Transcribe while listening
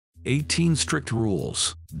18 strict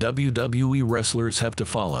rules WWE wrestlers have to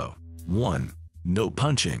follow. 1. No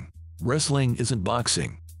punching. Wrestling isn't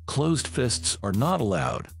boxing. Closed fists are not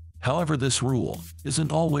allowed. However, this rule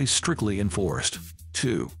isn't always strictly enforced.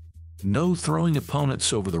 2. No throwing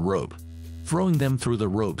opponents over the rope. Throwing them through the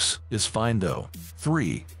ropes is fine though.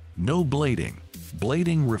 3. No blading.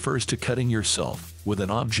 Blading refers to cutting yourself with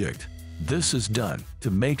an object. This is done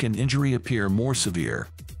to make an injury appear more severe.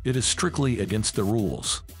 It is strictly against the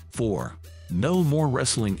rules. 4. No more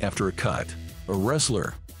wrestling after a cut. A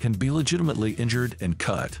wrestler can be legitimately injured and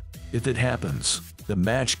cut. If it happens, the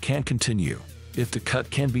match can't continue. If the cut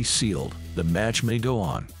can be sealed, the match may go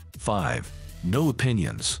on. 5. No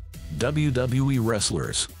opinions. WWE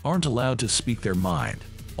wrestlers aren't allowed to speak their mind.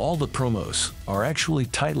 All the promos are actually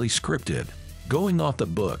tightly scripted. Going off the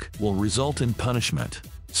book will result in punishment.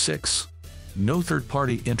 6. No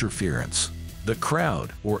third-party interference. The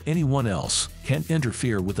crowd or anyone else can't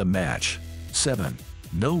interfere with a match. 7.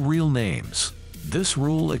 No real names. This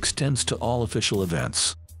rule extends to all official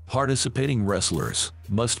events. Participating wrestlers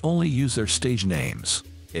must only use their stage names.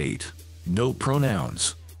 8. No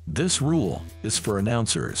pronouns. This rule is for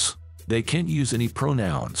announcers. They can't use any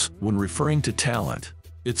pronouns when referring to talent.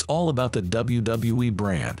 It's all about the WWE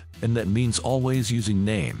brand, and that means always using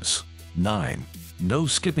names. 9. No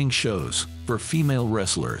skipping shows for female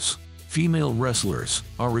wrestlers. Female wrestlers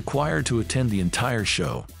are required to attend the entire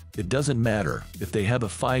show. It doesn't matter if they have a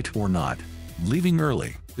fight or not. Leaving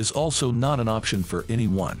early is also not an option for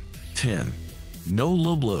anyone. 10. No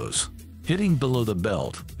low blows. Hitting below the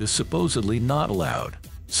belt is supposedly not allowed.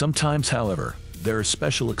 Sometimes, however, there are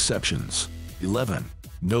special exceptions. 11.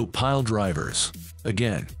 No pile drivers.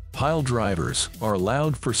 Again, pile drivers are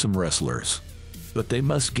allowed for some wrestlers, but they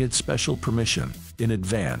must get special permission in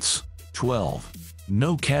advance. 12.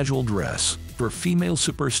 No casual dress for female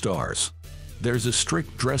superstars. There's a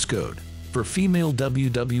strict dress code for female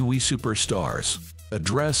WWE superstars. A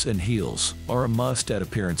dress and heels are a must at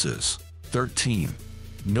appearances. 13.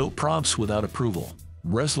 No props without approval.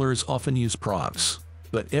 Wrestlers often use props,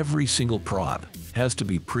 but every single prop has to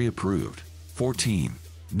be pre-approved. 14.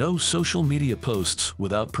 No social media posts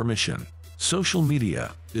without permission. Social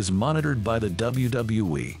media is monitored by the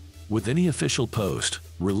WWE. With any official post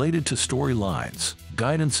related to storylines,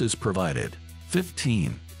 guidance is provided.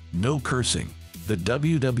 15. No cursing. The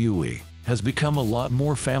WWE has become a lot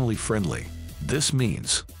more family-friendly. This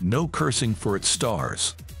means no cursing for its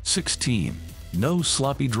stars. 16. No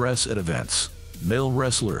sloppy dress at events. Male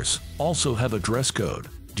wrestlers also have a dress code.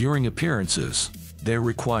 During appearances, they're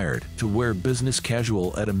required to wear business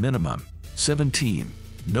casual at a minimum. 17.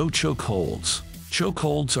 No chokeholds.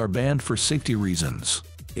 Chokeholds are banned for safety reasons.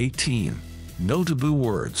 18. No taboo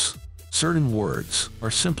words. Certain words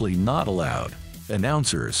are simply not allowed.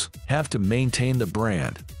 Announcers have to maintain the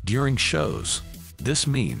brand during shows. This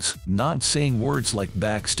means not saying words like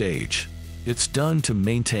backstage. It's done to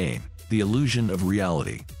maintain the illusion of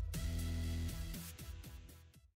reality.